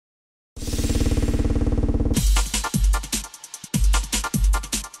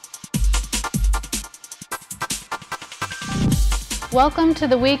Welcome to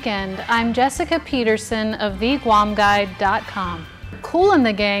the weekend. I'm Jessica Peterson of theguamguide.com. Kool and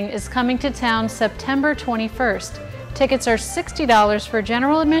the Gang is coming to town September 21st. Tickets are $60 for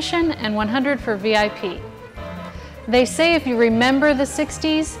general admission and $100 for VIP. They say if you remember the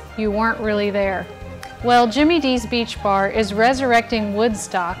 60s, you weren't really there. Well, Jimmy D's Beach Bar is resurrecting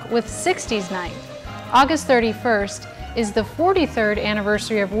Woodstock with 60s Night. August 31st is the 43rd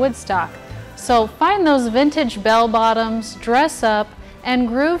anniversary of Woodstock, so find those vintage bell-bottoms, dress up, and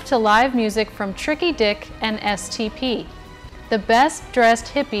groove to live music from Tricky Dick and STP. The best dressed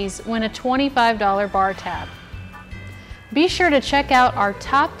hippies win a $25 bar tab. Be sure to check out our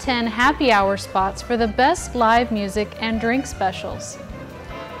top 10 happy hour spots for the best live music and drink specials.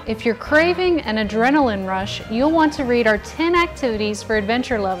 If you're craving an adrenaline rush, you'll want to read our 10 activities for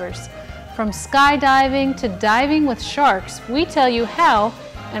adventure lovers. From skydiving to diving with sharks, we tell you how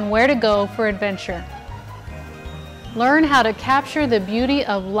and where to go for adventure. Learn how to capture the beauty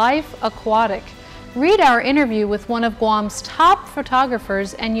of life aquatic. Read our interview with one of Guam's top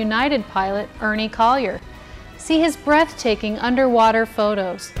photographers and United pilot, Ernie Collier. See his breathtaking underwater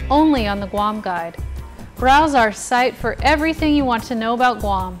photos, only on the Guam Guide. Browse our site for everything you want to know about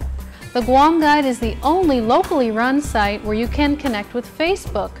Guam. The Guam Guide is the only locally run site where you can connect with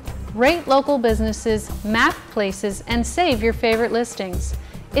Facebook, rate local businesses, map places, and save your favorite listings.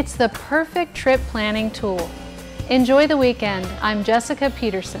 It's the perfect trip planning tool. Enjoy the weekend. I'm Jessica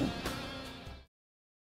Peterson.